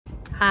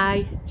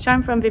Hi,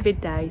 Sharon from Vivid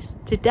Days.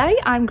 Today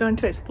I'm going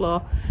to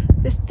explore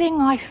the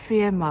thing I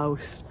fear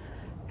most,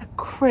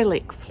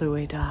 acrylic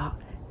fluid art.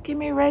 Give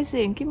me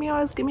resin, give me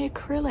oils, give me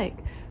acrylic.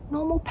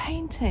 Normal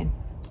painting,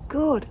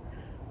 good.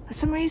 For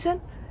some reason,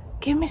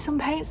 give me some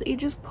paints that you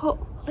just put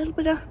a little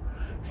bit of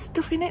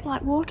stuff in it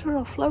like water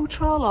or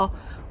Floetrol or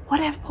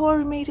whatever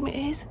pouring medium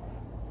it is.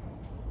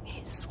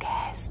 It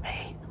scares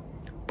me.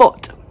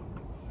 But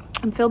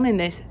I'm filming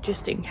this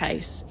just in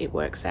case it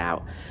works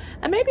out.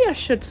 And maybe I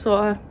should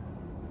sort of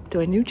do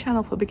a new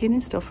channel for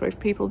beginning stuff, or if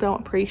people don't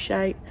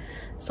appreciate,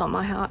 it's not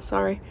my heart,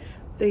 sorry,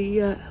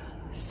 the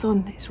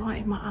sun is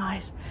right in my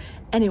eyes.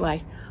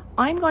 Anyway,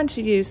 I'm going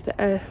to use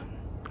the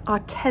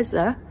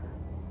Arteza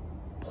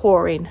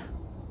Pouring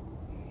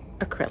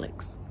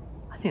Acrylics.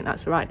 I think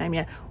that's the right name,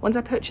 yeah. Ones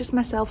I purchased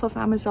myself off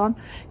Amazon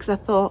because I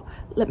thought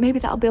maybe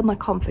that'll build my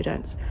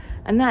confidence.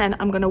 And then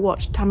I'm going to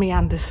watch Tammy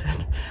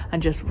Anderson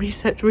and just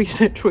research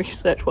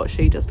what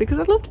she does, because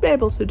I'd love to be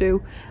able to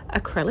do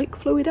acrylic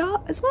fluid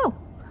art as well.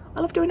 I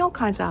love doing all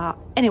kinds of art.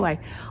 Anyway,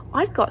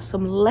 I've got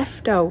some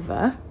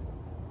leftover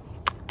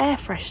air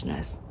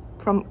fresheners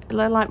from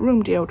like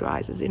room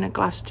deodorizers in a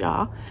glass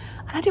jar,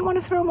 and I didn't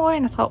want to throw them away,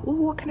 and I thought, oh,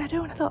 what can I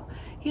do? And I thought,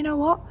 you know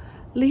what?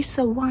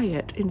 Lisa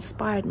Wyatt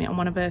inspired me on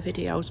one of her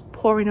videos,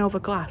 pouring over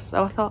glass.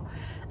 So I thought,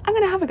 I'm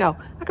going to have a go.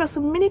 I got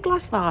some mini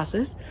glass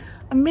vases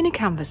and mini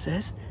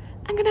canvases.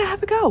 I'm going to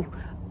have a go.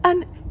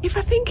 And if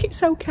I think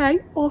it's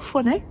okay or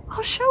funny,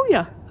 I'll show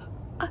you.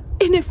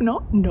 And if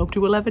not, nobody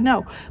will ever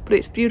know. But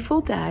it's a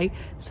beautiful day,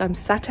 so I'm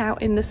sat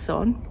out in the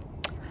sun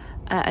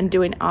and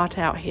doing art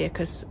out here,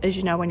 because as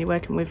you know, when you're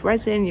working with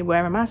resin, you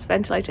wear a mask,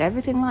 ventilator,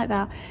 everything like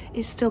that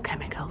is still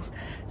chemicals.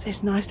 So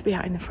it's nice to be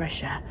out in the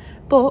fresh air.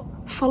 But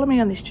follow me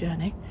on this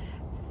journey.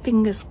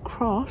 Fingers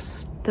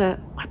crossed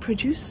that I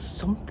produce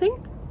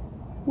something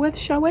worth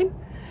showing.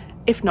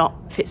 If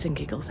not, fits and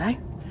giggles, eh?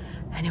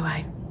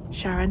 Anyway,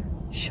 Sharon,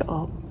 shut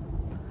up.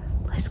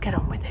 Let's get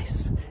on with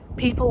this.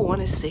 People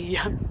want to see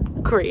you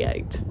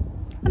create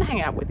and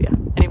hang out with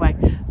you. Anyway,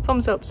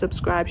 thumbs up,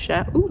 subscribe,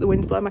 share. Ooh, the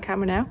wind's blowing my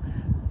camera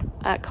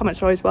now.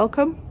 Comments are always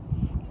welcome.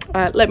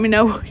 Let me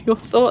know your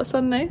thoughts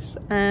on this,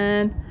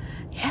 and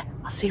yeah,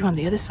 I'll see you on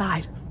the other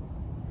side.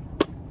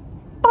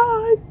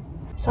 Bye.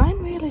 So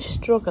I'm really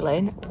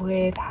struggling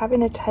with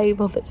having a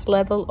table that's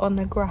level on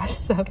the grass.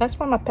 So that's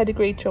why my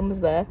pedigree chum's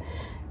there,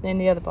 and in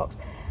the other box.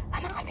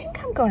 And I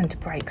think I'm going to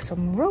break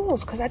some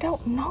rules because I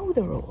don't know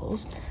the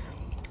rules.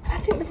 And I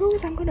think the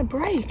rules I'm going to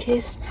break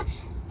is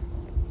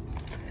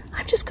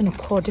I'm just going to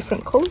pour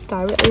different colours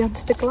directly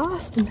onto the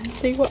glass and then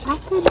see what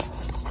happens.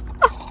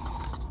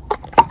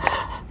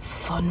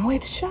 Fun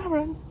with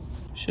Sharon.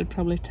 Should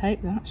probably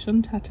take that,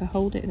 shouldn't I, to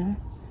hold it there.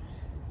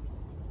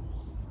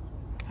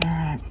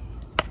 Alright.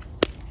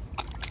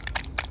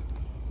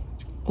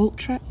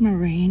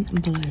 Ultramarine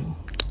blue.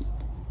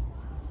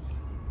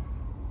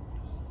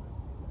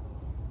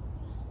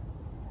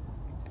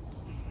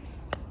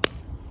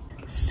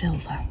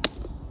 Silver.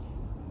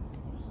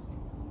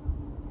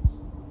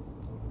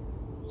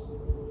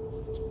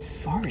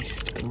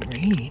 Forest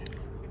green.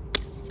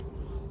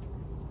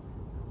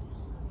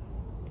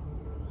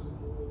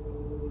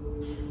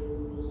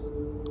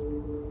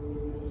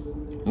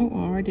 Oh,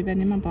 already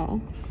been in my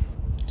bottle.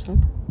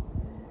 Tub.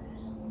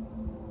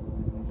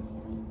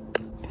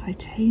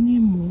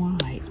 Titanium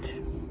white.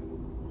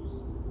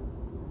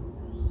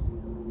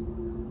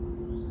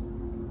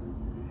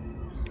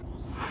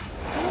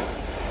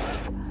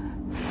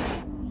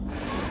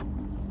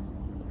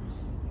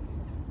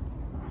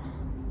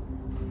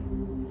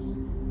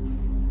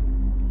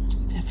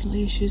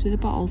 Definitely issues with the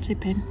bottle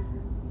tipping.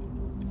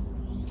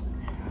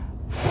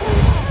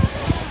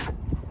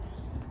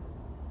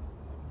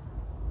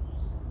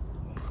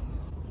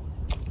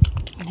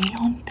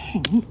 Neon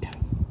pink.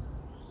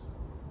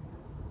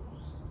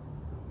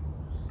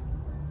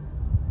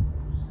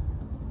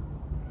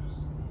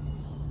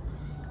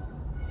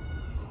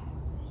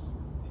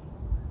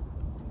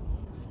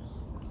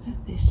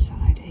 At this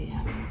side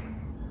here.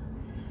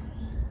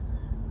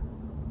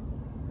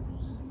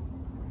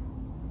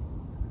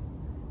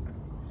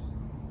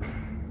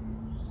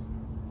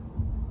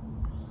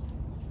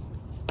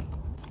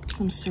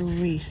 Some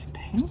cerise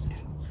pink.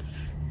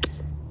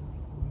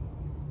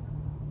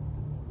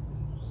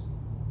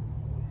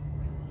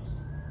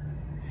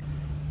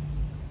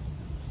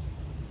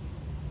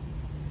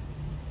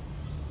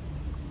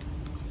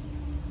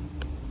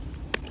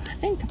 I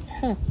think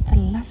a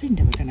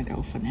lavender we're going to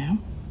go for now.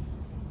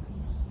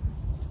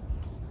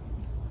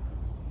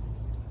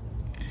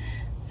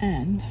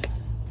 And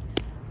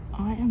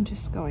I am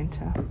just going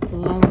to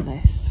blow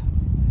this.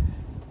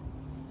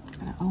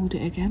 Gonna hold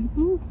it again.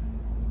 Ooh.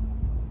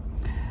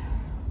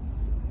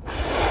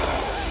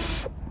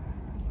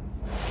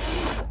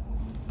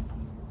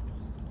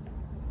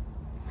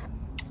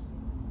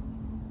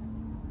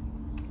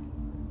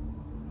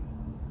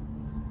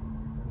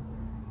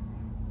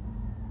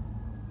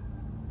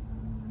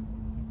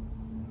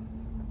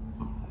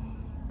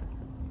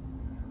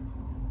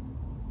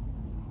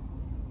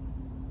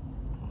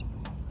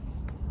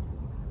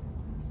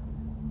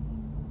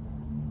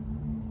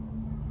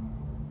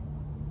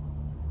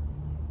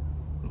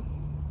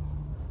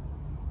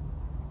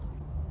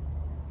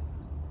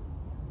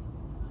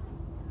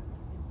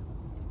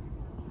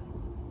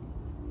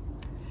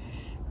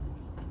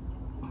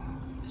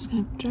 Just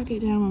going to drag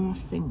it down with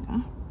my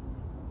finger.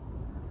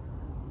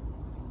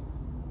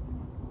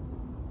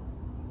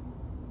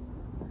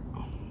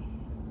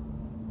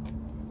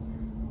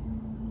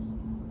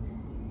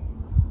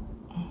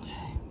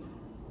 Okay.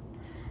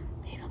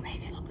 People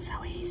make it look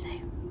so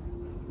easy.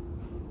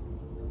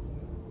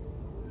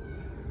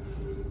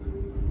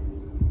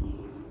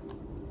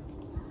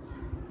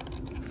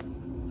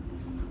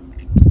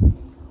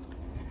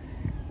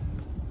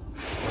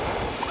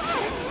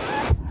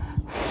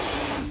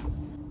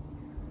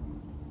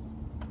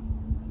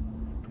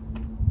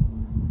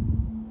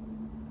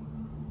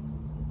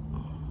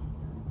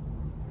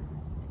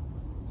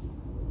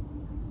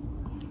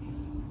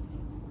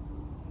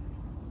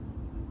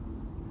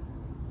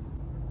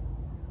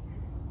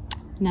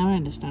 Now I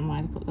understand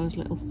why they put those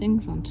little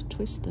things on to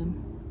twist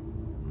them.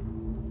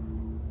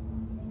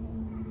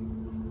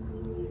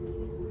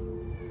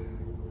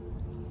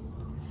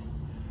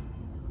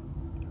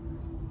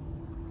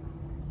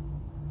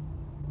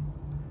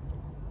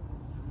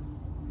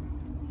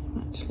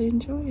 I'm actually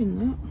enjoying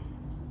that.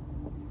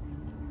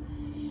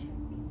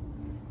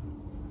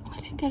 I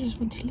think I just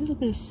want a little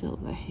bit of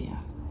silver here.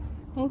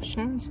 Oh,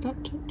 Sharon, stop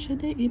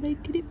touching it. You're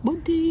making it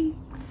muddy.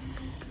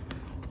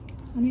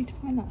 I need to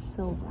find that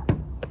silver.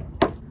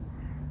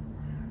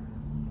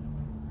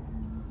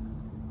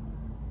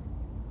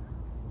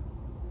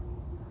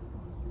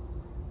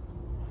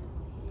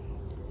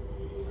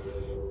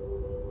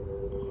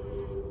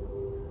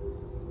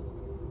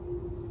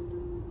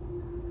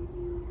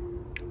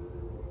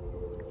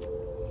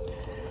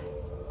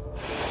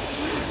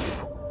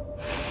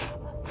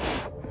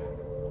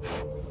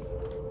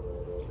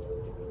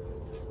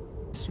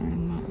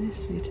 Like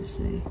this for you to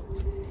see.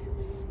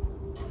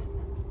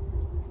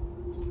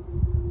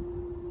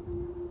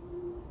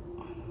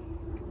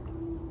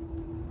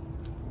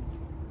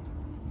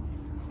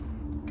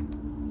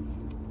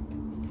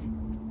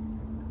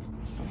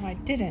 So what I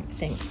didn't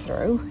think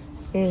through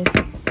is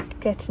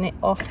getting it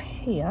off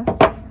here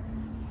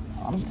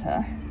onto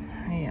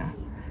here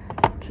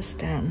to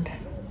stand.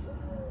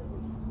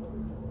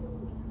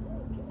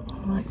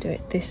 I might do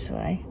it this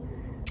way.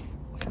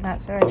 So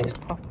that's where I just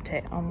popped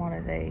it on one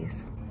of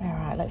these. All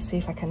right, let's see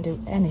if I can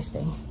do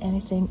anything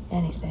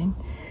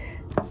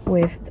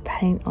with the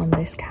paint on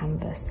this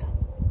canvas.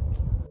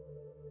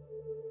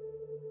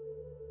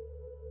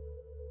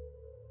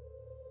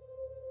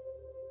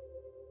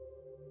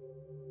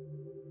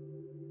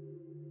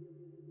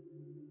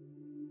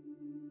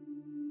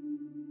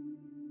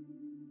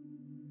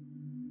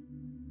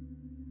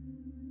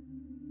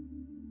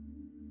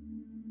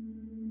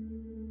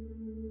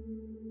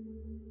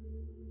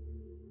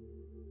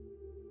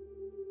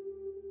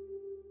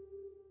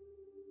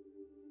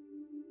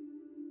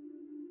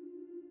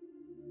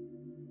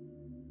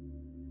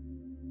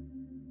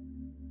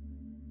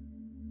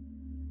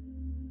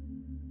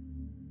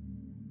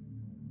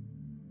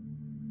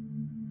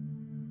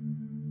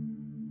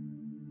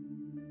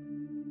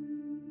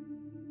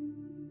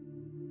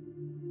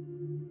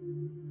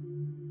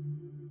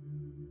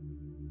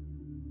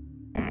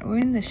 We're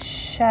in the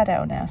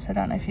shadow now, so I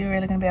don't know if you're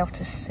really going to be able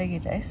to see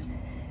this.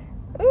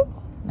 Ooh,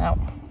 no.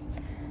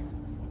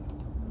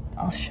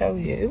 I'll show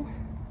you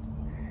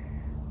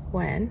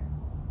when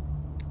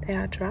they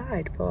are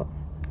dried, but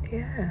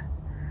yeah,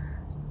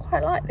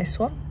 quite like this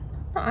one.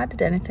 Not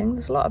added anything.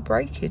 There's a lot of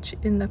breakage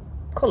in the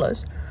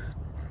colours.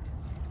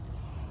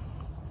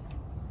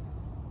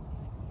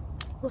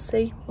 We'll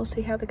see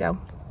how they go.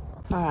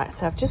 All right,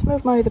 so I've just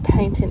moved my other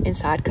painting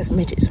inside because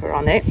midgets were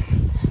on it.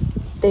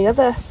 The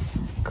other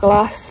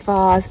glass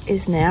vase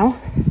is now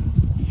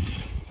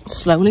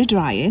slowly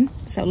drying,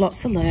 so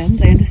lots of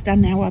lerms. I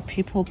understand now why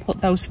people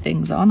put those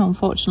things on.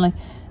 Unfortunately,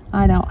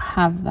 I don't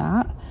have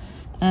that.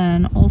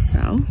 And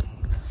also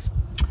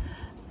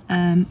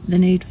the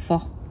need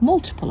for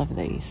multiple of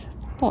these.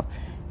 But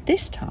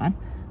this time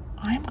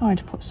I'm going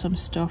to put some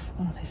stuff,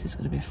 oh, this is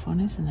going to be fun,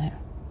 isn't it?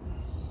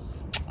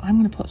 I'm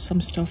going to put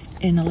some stuff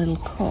in a little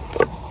cup.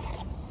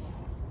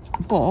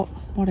 But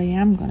what I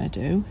am going to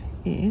do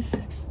is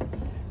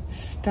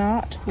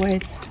start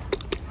with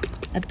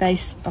a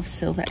base of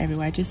silver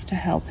everywhere just to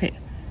help it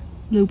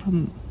loop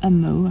and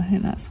move. I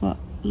think that's what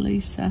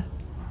Lisa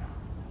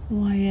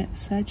Wyatt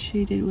said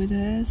she did with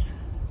hers.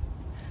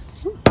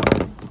 Ooh.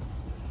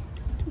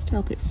 Just to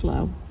help it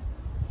flow.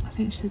 I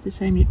think she did the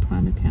same, you'd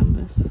prime a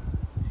canvas.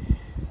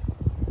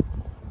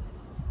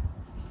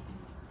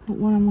 But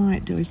what I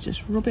might do is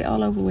just rub it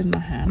all over with my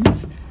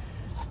hands.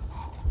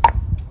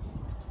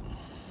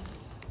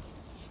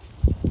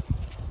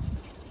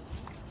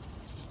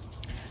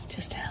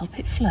 Just to help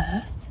it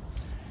flare.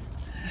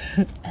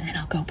 And then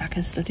I'll go back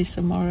and study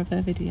some more of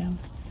her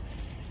videos.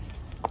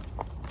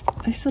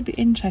 This will be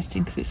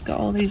interesting because it's got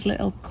all these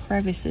little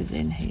crevices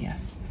in here.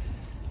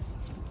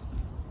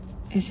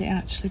 Is it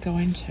actually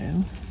going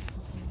to?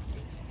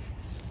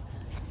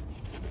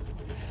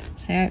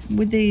 So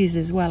with these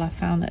as well, I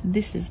found that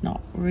this is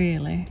not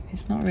really,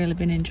 it's not really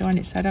been enjoying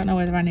it. So I don't know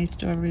whether I need to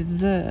do a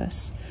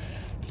reverse.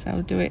 So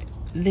I'll do it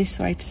this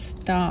way to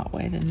start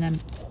with and then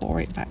pour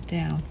it back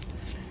down.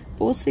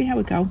 But we'll see how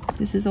we go.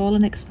 This is all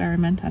an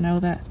experiment. I know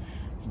that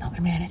it's not going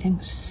to be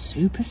anything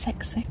super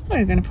sexy. What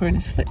are you going to put in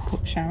this flip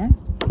cup, Sharon?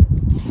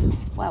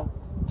 Well,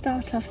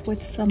 start off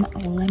with some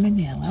lemon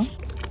yellow.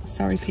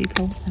 Sorry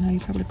people, I know you're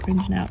probably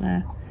cringing out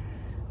there.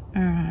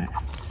 Alright,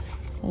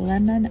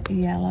 lemon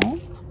yellow,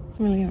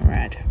 brilliant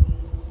red,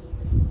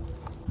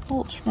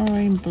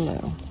 ultramarine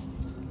blue,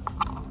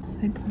 I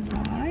think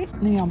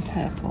white, neon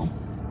purple,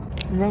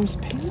 rose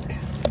pink.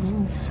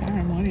 Oh,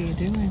 Sharon, what are you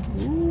doing?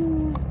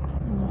 Ooh,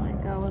 I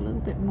might go a little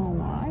bit more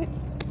white.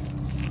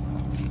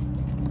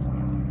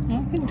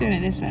 I've been doing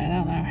it this way, I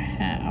don't know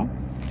how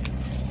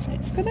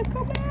it's gonna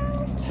come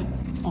out.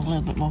 Oh, a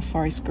little bit more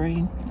forest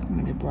green. I'm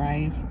gonna be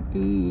brave.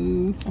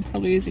 Ooh, I'm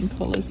probably using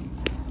colours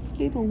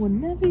people would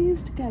never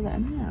use together,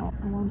 and now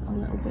I want a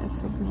little bit of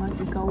something like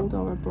a gold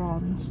or a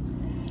bronze.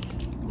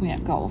 Yeah,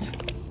 gold.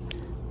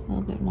 A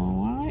little bit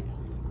more white.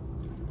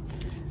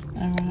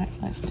 Alright,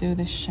 let's do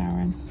this,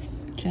 Sharon.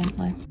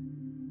 Gently.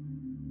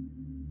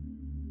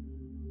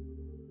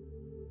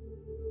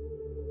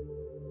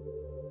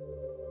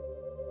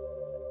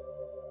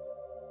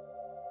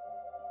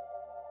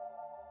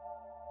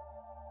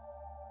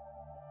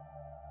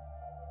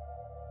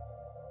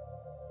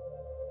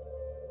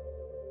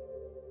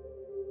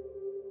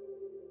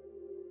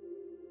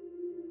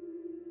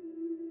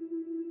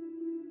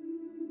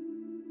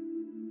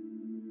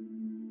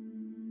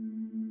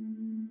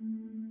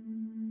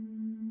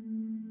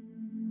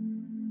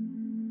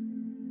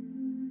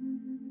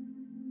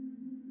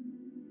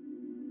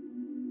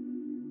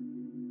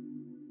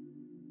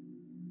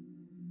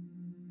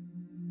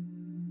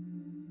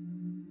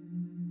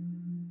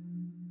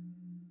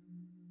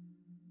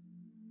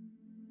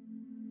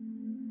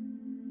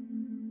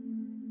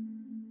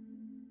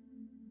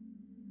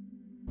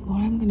 What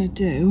I'm gonna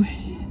do,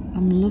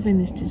 I'm loving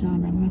this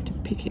design, but I'm gonna have to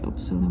pick it up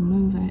so I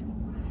move it.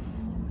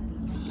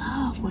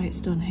 Love the way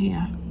it's done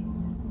here.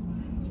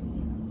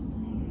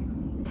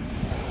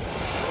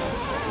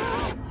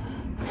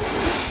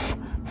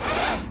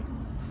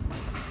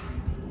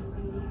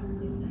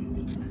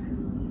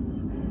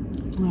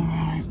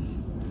 Alright.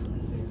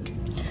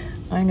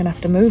 I'm gonna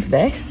have to move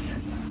this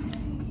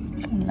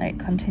and let it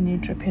continue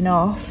dripping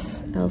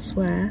off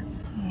elsewhere.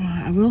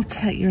 Right, I will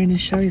take you in and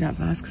show you that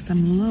vase because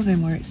I'm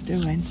loving what it's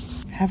doing.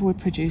 Have we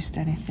produced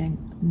anything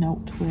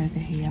noteworthy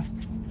here?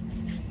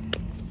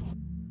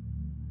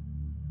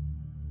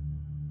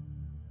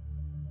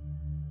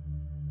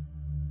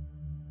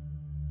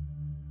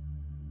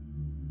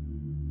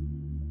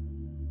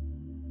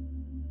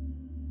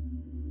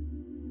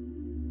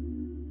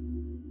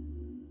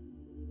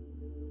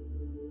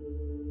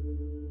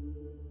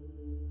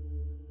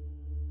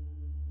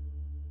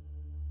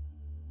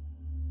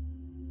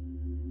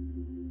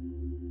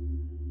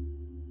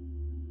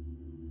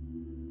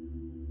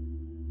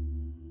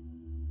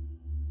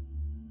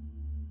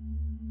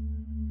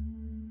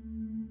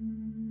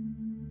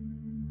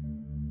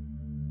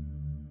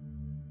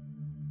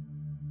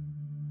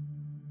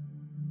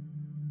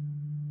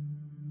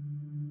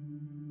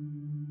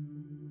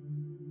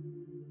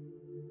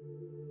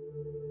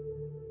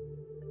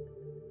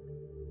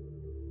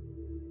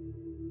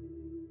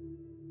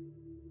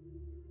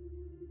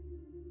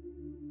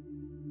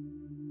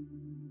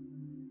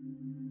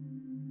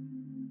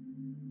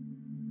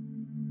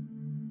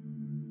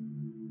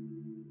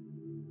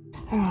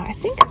 Alright, I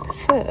think I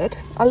preferred,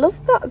 I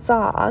love that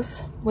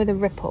vase with the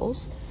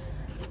ripples,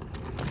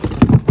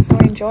 so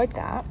I enjoyed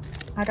that.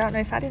 I don't know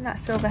if adding that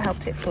silver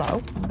helped it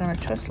flow. I'm going to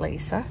trust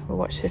Lisa for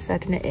what she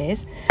said, and it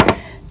is.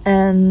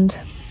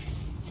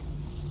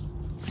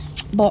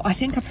 But I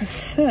think I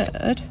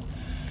preferred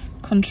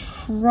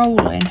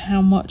controlling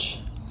how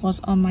much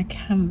was on my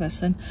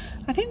canvas, and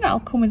I think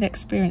that'll come with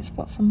experience,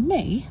 but for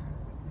me,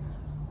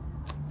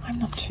 I'm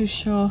not too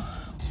sure.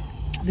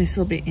 This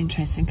will be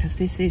interesting because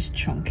this is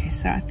chunky,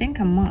 so I think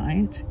I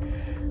might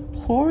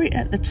pour it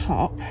at the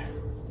top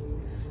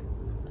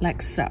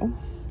like so,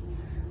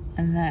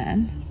 and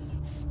then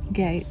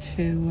get it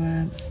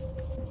to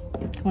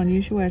come on,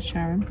 use your words,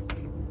 Sharon,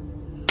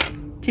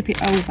 tip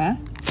it over,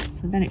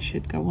 so then it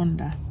should go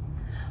under.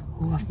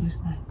 Oh, I've moved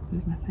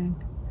my thing.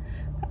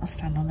 That'll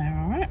stand on there,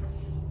 alright.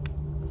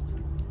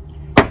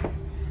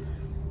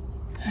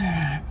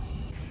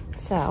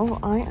 So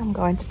I am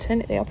going to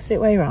turn it the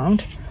opposite way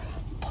around,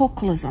 pour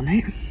colours on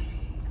it,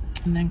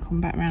 and then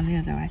come back around the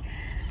other way.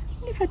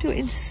 And if I do it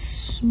in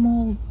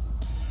small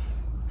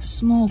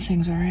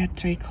things where I add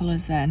 3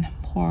 colours, then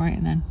pour it,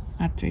 and then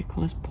add 3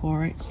 colours,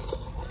 pour it.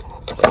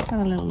 Let's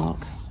have a little look.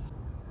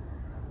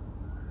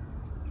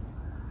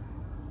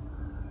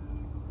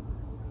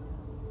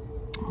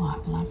 Oh,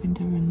 that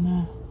lavender in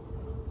there.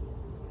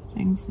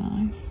 Thing's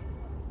nice.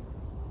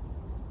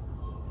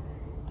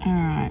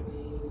 Alright.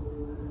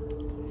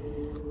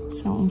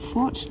 So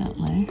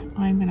unfortunately,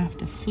 I'm going to have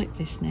to flip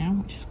this now,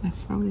 which is going to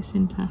throw this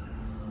into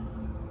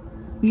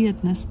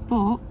weirdness,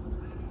 but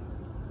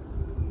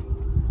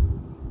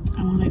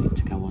I wanted it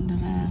to go under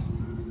there.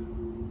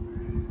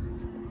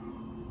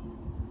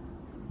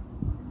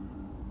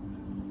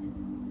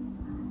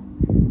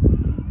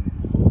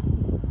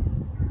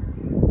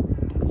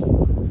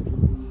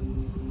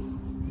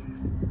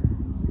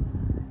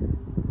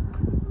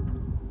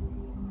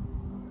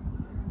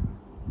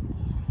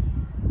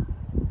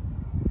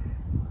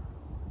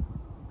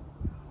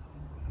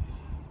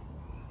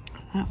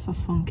 at that for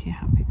funky,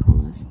 happy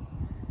colours.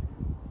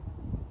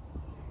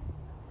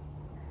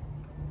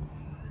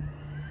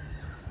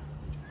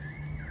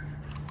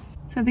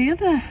 So the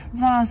other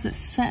vase that's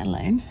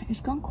settling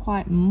is gone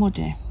quite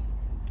muddy.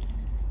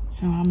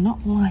 So I'm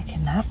not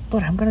liking that,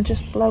 but I'm going to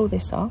just blow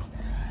this off.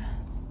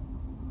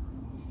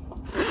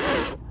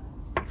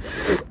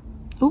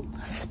 Oop,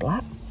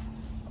 splat.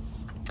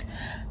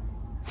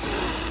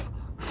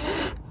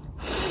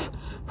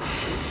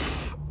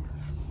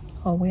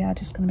 Oh, we are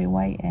just going to be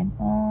waiting.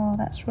 Oh,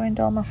 that's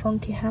ruined all my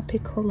funky, happy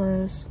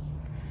colours.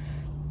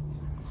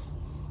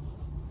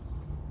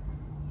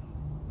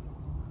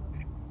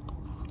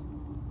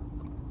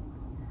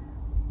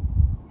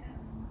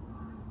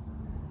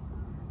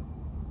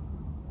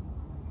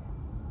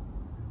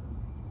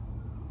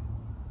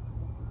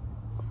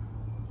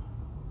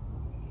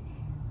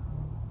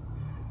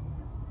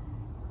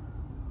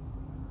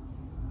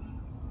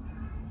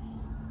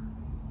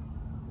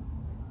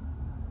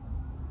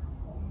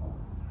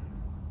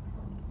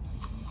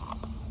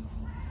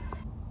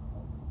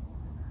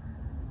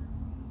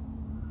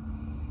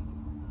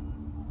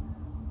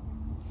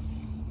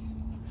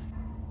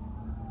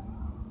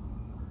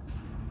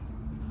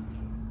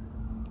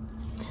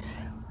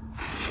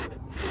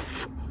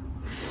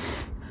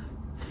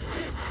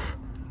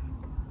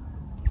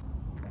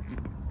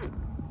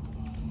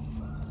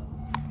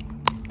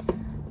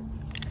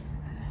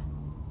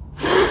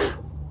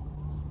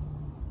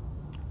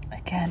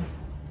 Again,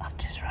 I've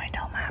just ruined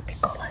all my happy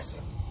colours.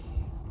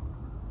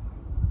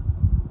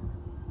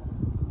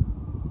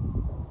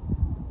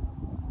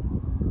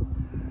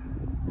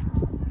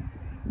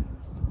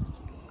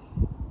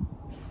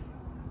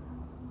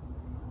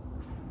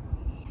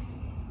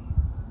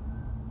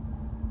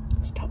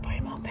 Stop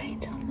putting more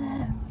paint on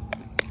there.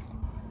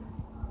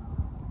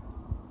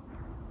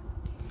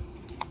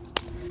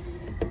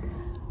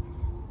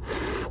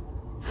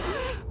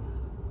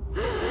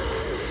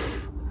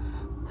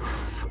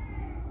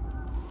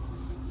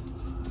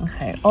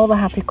 Okay, all the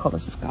happy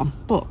colours have gone,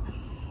 but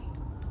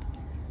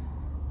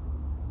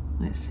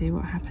let's see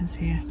what happens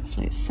here. Just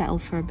let it settle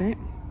for a bit.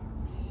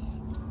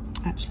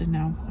 Actually,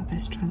 no, I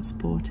best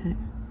transport it.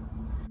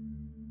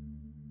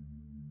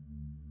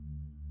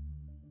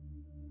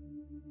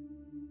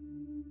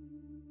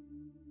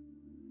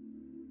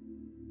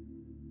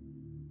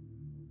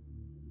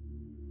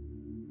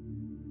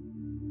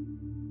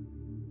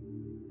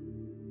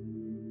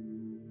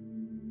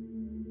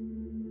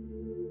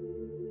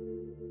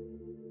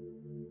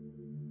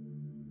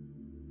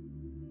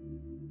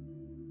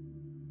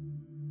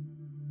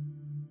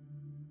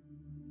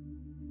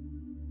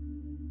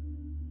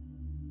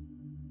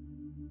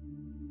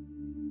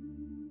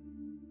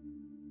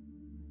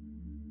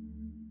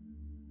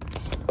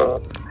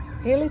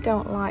 I really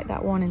don't like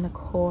that one in the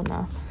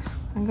corner.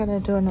 I'm going to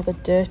do another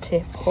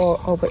dirty pour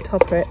over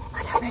top of it.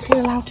 I don't know if you're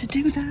allowed to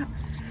do that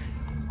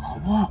or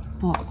what,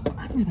 but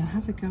I'm going to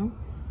have a go.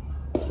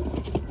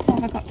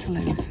 What have I got to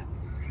lose?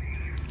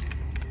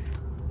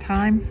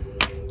 Time,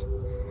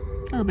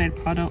 a little bit of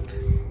product,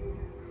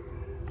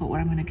 but what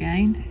I'm going to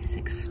gain is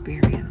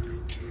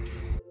experience.